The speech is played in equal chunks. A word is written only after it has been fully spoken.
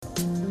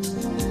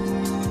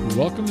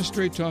Welcome to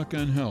Straight Talk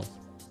on Health.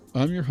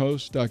 I'm your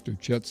host, Dr.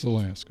 Chet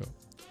Zelasko.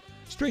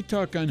 Straight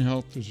Talk on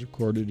Health is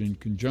recorded in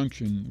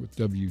conjunction with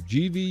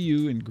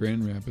WGVU in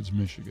Grand Rapids,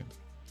 Michigan.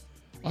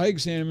 I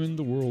examine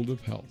the world of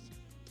health,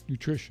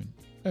 nutrition,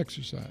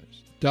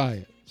 exercise,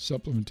 diet,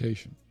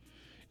 supplementation.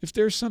 If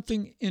there's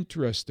something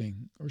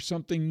interesting or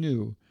something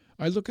new,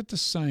 I look at the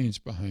science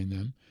behind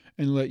them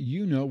and let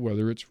you know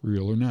whether it's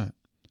real or not.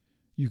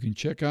 You can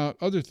check out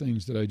other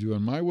things that I do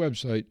on my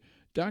website,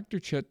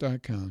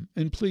 drchet.com,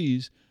 and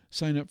please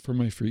sign up for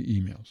my free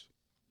emails.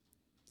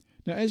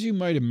 Now, as you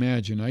might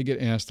imagine, I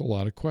get asked a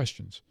lot of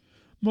questions.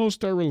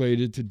 Most are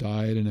related to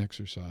diet and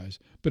exercise,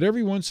 but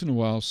every once in a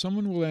while,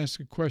 someone will ask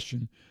a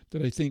question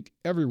that I think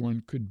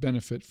everyone could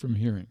benefit from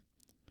hearing.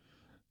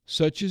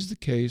 Such is the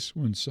case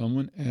when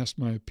someone asked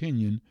my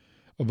opinion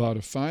about a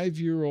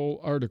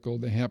 5-year-old article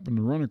they happened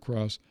to run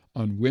across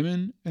on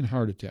women and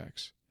heart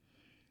attacks.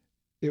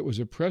 It was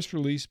a press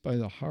release by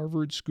the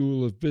Harvard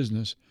School of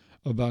Business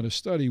about a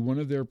study one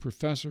of their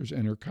professors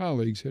and her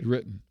colleagues had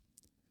written.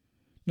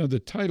 Now, the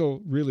title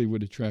really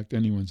would attract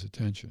anyone's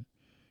attention.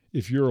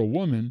 If you're a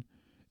woman,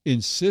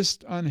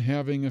 insist on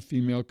having a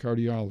female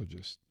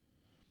cardiologist.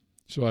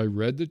 So I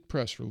read the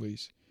press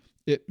release.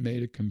 It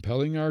made a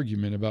compelling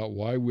argument about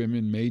why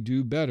women may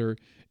do better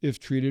if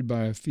treated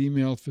by a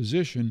female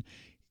physician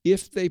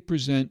if they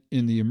present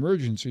in the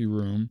emergency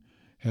room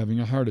having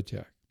a heart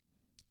attack.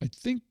 I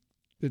think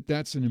that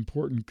that's an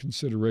important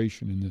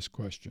consideration in this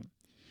question.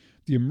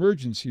 The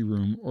emergency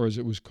room, or as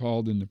it was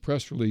called in the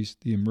press release,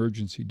 the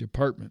emergency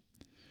department.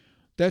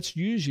 That's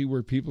usually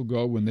where people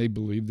go when they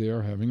believe they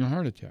are having a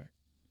heart attack.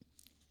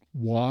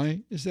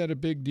 Why is that a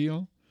big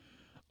deal?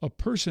 A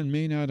person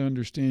may not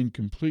understand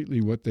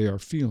completely what they are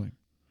feeling.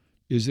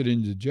 Is it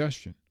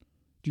indigestion?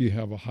 Do you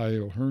have a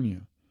hiatal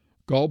hernia?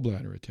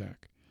 Gallbladder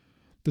attack?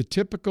 The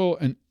typical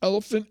 "an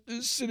elephant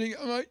is sitting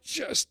on my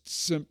chest"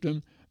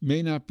 symptom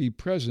may not be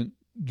present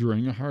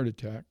during a heart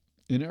attack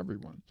in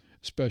everyone,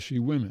 especially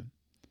women.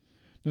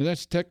 Now,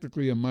 that's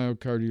technically a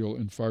myocardial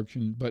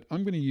infarction, but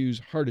I'm going to use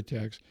heart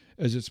attacks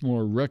as it's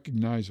more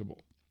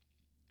recognizable.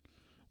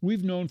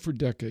 We've known for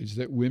decades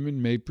that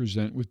women may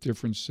present with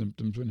different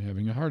symptoms when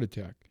having a heart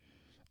attack.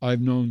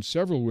 I've known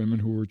several women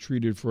who were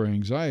treated for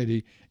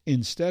anxiety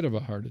instead of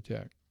a heart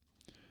attack.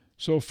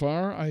 So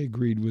far, I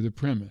agreed with the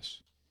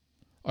premise.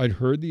 I'd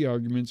heard the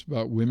arguments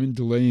about women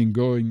delaying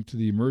going to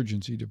the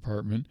emergency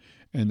department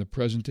and the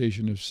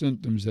presentation of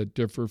symptoms that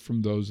differ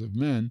from those of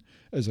men,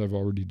 as I've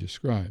already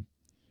described.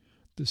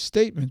 The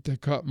statement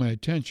that caught my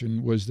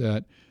attention was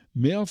that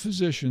male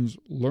physicians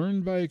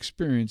learned by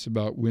experience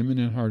about women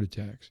and heart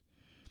attacks.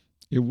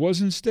 It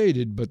wasn't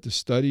stated, but the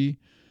study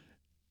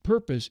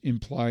purpose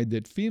implied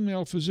that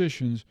female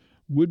physicians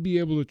would be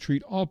able to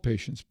treat all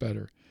patients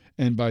better.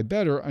 And by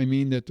better, I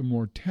mean that the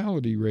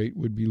mortality rate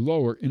would be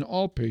lower in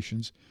all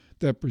patients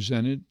that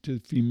presented to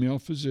female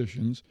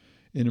physicians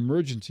in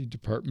emergency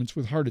departments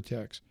with heart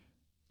attacks.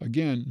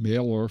 Again,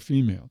 male or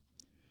female.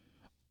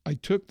 I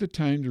took the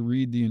time to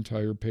read the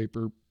entire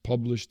paper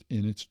published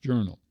in its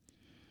journal.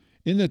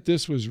 In that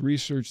this was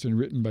researched and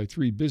written by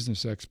 3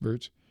 business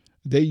experts,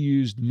 they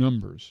used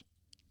numbers,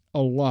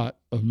 a lot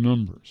of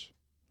numbers.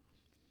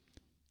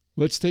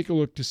 Let's take a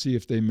look to see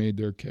if they made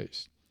their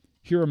case.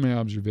 Here are my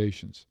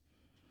observations.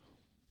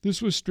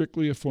 This was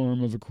strictly a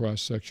form of a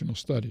cross-sectional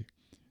study.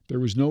 There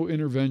was no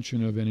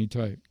intervention of any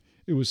type.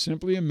 It was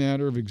simply a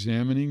matter of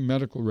examining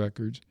medical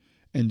records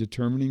and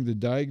determining the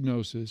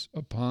diagnosis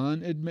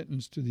upon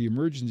admittance to the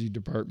emergency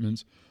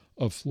departments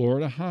of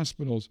Florida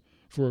hospitals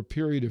for a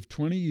period of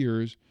 20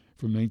 years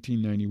from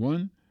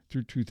 1991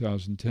 through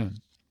 2010.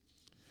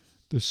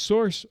 The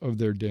source of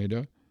their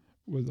data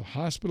were the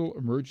hospital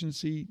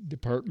emergency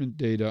department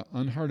data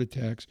on heart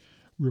attacks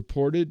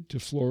reported to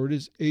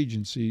Florida's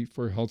Agency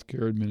for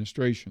Healthcare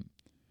Administration.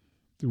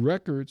 The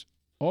records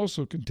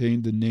also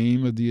contained the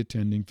name of the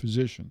attending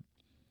physician.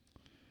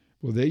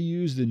 Well, they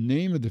used the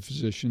name of the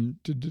physician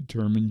to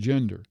determine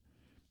gender.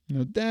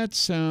 Now, that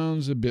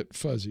sounds a bit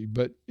fuzzy,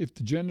 but if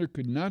the gender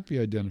could not be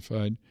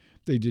identified,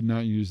 they did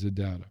not use the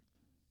data.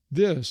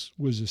 This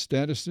was a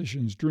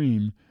statistician's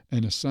dream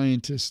and a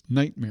scientist's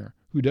nightmare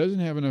who doesn't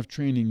have enough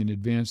training in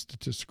advanced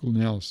statistical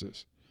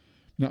analysis.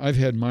 Now, I've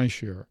had my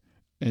share,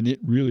 and it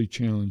really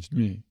challenged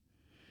me.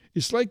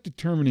 It's like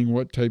determining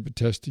what type of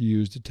test to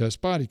use to test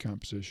body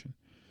composition.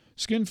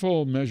 Skin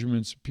fold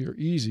measurements appear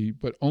easy,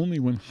 but only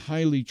when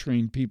highly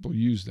trained people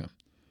use them.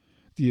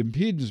 The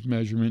impedance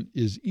measurement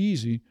is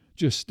easy,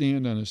 just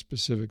stand on a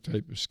specific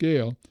type of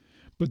scale,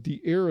 but the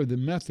error of the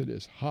method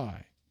is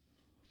high.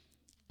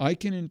 I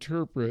can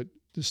interpret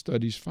the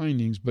study's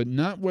findings, but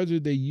not whether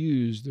they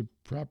use the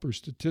proper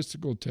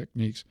statistical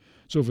techniques.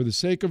 So for the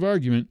sake of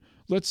argument,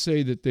 let's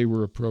say that they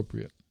were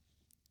appropriate.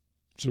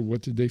 So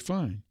what did they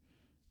find?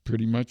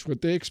 Pretty much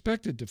what they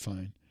expected to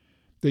find.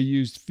 They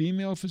used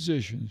female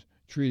physicians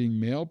treating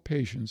male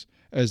patients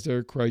as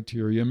their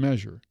criteria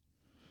measure.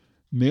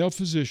 Male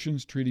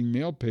physicians treating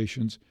male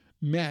patients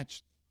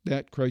matched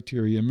that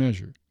criteria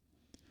measure.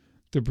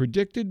 The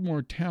predicted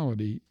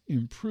mortality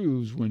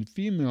improves when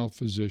female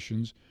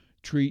physicians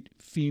treat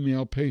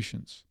female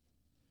patients.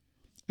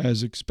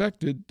 As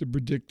expected, the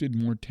predicted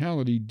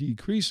mortality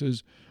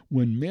decreases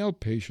when male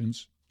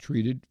patients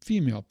treated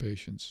female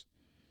patients.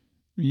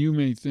 You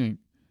may think,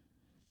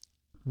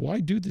 why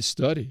do the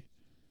study?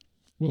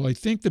 Well, I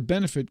think the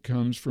benefit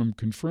comes from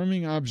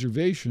confirming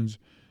observations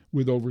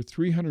with over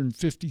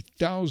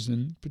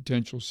 350,000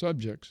 potential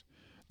subjects,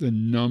 the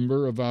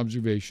number of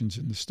observations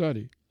in the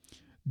study.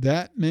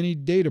 That many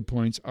data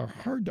points are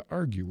hard to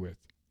argue with.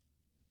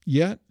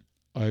 Yet,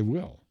 I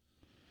will.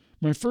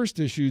 My first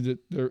issue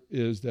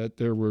that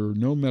there were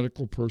no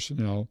medical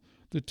personnel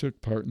that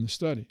took part in the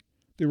study.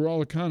 They were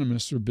all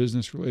economists or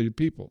business-related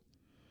people.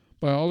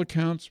 By all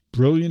accounts,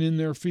 brilliant in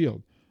their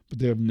field, but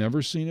they have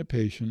never seen a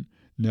patient,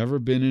 never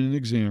been in an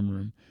exam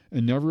room,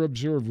 and never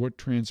observed what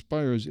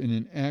transpires in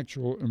an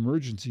actual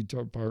emergency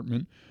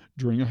department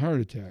during a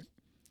heart attack.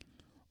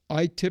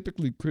 I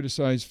typically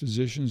criticize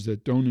physicians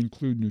that don't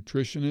include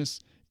nutritionists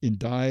in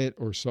diet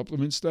or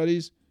supplement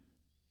studies.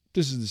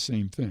 This is the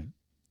same thing.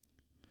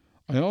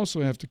 I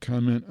also have to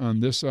comment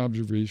on this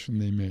observation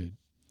they made.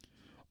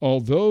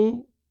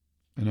 Although,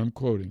 and I'm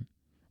quoting,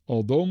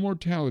 although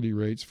mortality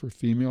rates for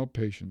female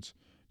patients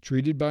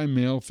treated by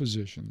male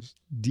physicians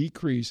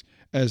decrease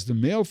as the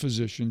male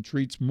physician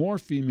treats more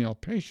female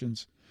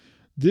patients,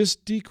 this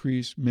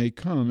decrease may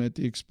come at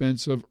the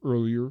expense of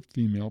earlier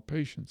female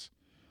patients.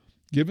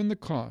 Given the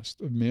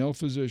cost of male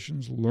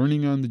physicians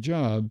learning on the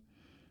job,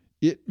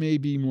 it may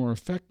be more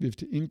effective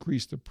to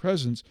increase the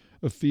presence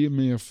of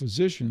female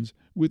physicians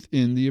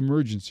within the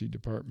emergency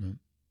department.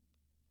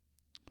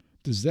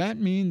 Does that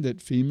mean that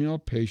female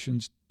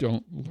patients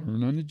don't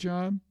learn on the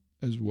job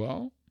as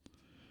well?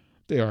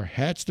 They are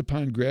hatched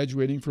upon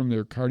graduating from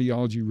their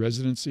cardiology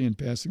residency and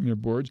passing their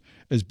boards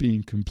as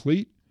being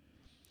complete?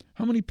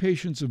 How many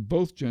patients of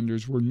both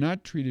genders were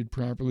not treated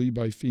properly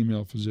by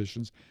female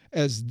physicians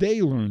as they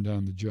learned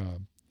on the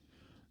job?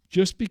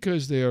 Just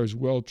because they are as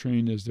well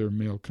trained as their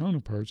male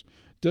counterparts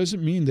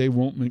doesn't mean they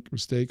won't make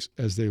mistakes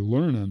as they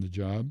learn on the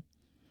job.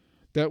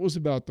 That was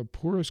about the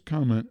poorest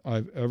comment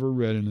I've ever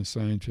read in a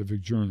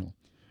scientific journal.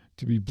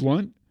 To be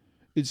blunt,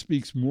 it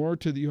speaks more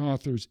to the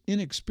author's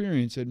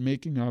inexperience at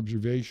making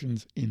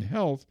observations in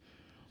health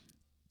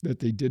that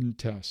they didn't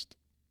test.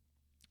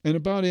 And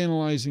about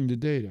analyzing the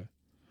data.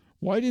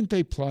 Why didn't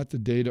they plot the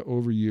data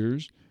over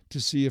years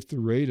to see if the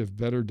rate of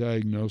better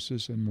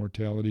diagnosis and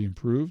mortality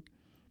improved?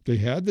 They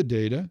had the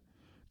data.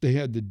 They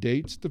had the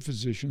dates the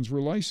physicians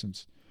were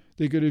licensed.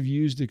 They could have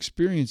used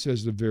experience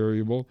as the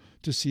variable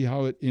to see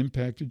how it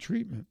impacted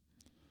treatment.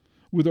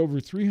 With over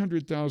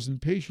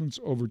 300,000 patients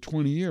over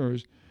 20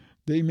 years,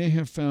 they may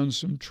have found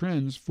some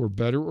trends for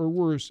better or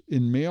worse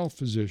in male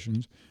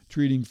physicians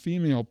treating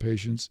female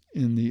patients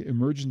in the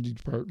emergency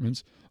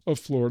departments of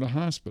Florida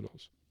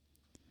hospitals.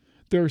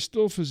 There are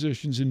still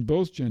physicians in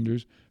both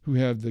genders who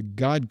have the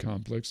God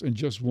complex and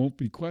just won't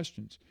be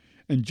questioned.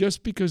 And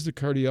just because the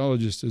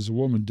cardiologist is a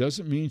woman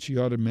doesn't mean she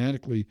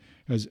automatically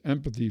has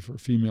empathy for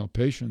female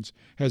patients,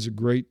 has a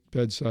great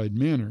bedside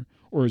manner,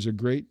 or is a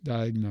great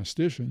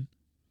diagnostician.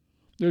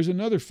 There's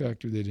another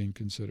factor they didn't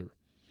consider.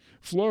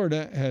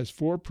 Florida has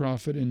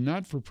for-profit and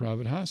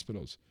not-for-profit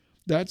hospitals.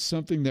 That's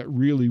something that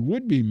really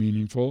would be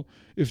meaningful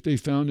if they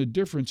found a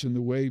difference in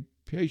the way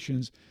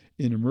patients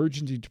in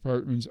emergency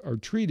departments are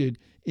treated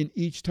in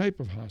each type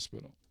of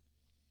hospital.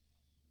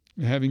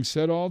 Having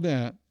said all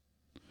that,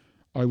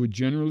 I would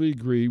generally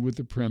agree with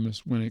the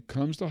premise when it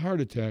comes to heart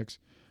attacks,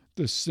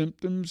 the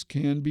symptoms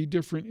can be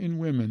different in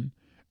women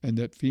and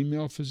that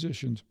female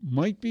physicians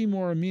might be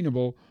more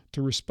amenable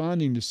to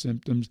responding to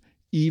symptoms,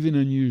 even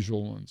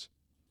unusual ones.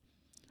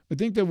 I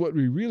think that what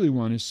we really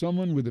want is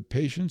someone with the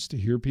patience to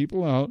hear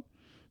people out,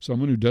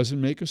 someone who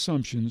doesn't make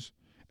assumptions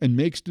and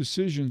makes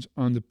decisions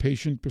on the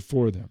patient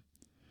before them,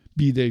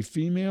 be they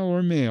female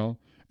or male,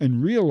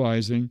 and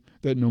realizing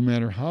that no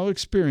matter how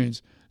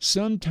experienced,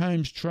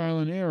 sometimes trial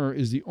and error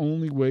is the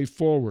only way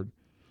forward.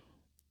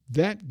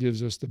 That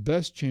gives us the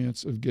best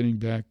chance of getting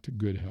back to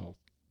good health.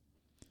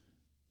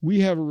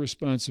 We have a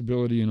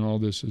responsibility in all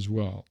this as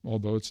well,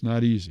 although it's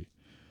not easy,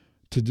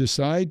 to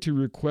decide to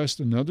request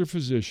another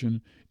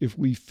physician if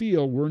we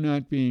feel we're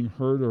not being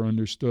heard or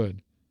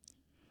understood.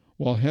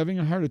 While having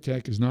a heart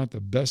attack is not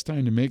the best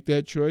time to make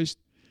that choice,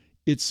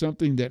 it's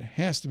something that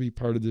has to be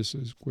part of this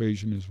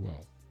equation as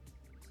well.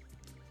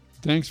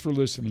 Thanks for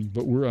listening,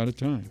 but we're out of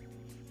time.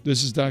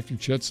 This is Dr.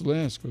 Chet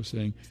Zelasko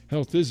saying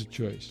health is a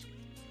choice.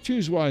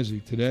 Choose wisely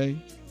today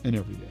and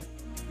every day.